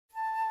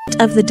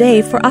feast of the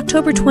day for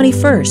October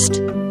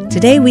 21st.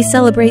 Today we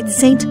celebrate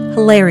Saint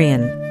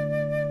Hilarion.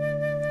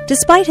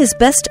 Despite his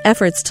best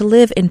efforts to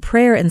live in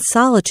prayer and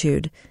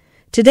solitude,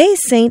 today's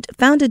saint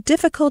found it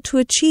difficult to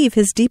achieve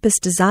his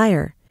deepest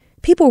desire.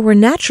 People were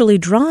naturally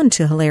drawn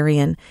to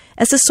Hilarion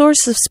as a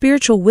source of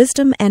spiritual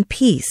wisdom and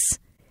peace.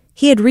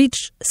 He had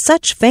reached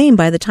such fame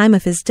by the time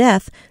of his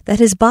death that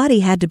his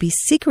body had to be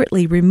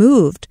secretly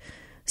removed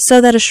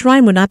so that a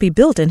shrine would not be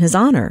built in his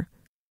honor.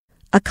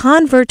 A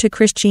convert to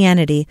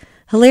Christianity,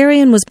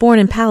 Hilarion was born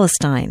in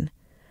Palestine.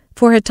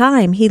 For a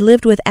time, he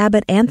lived with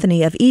Abbot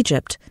Anthony of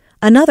Egypt,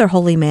 another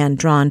holy man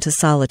drawn to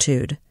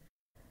solitude.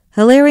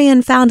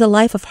 Hilarion found a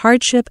life of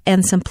hardship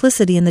and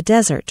simplicity in the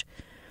desert,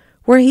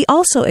 where he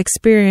also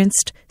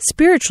experienced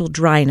spiritual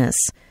dryness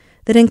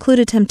that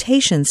included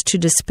temptations to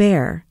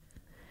despair.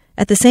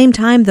 At the same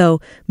time,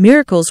 though,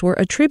 miracles were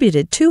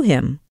attributed to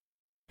him.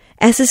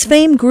 As his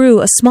fame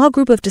grew, a small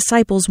group of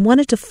disciples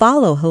wanted to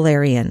follow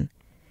Hilarion.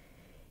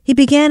 He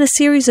began a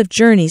series of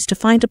journeys to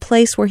find a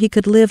place where he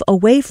could live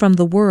away from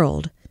the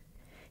world.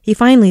 He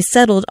finally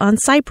settled on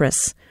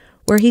Cyprus,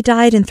 where he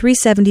died in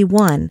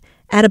 371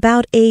 at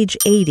about age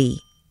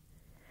 80.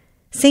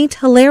 Saint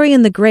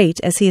Hilarion the Great,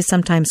 as he is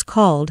sometimes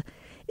called,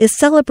 is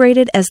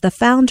celebrated as the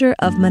founder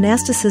of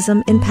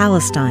monasticism in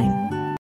Palestine.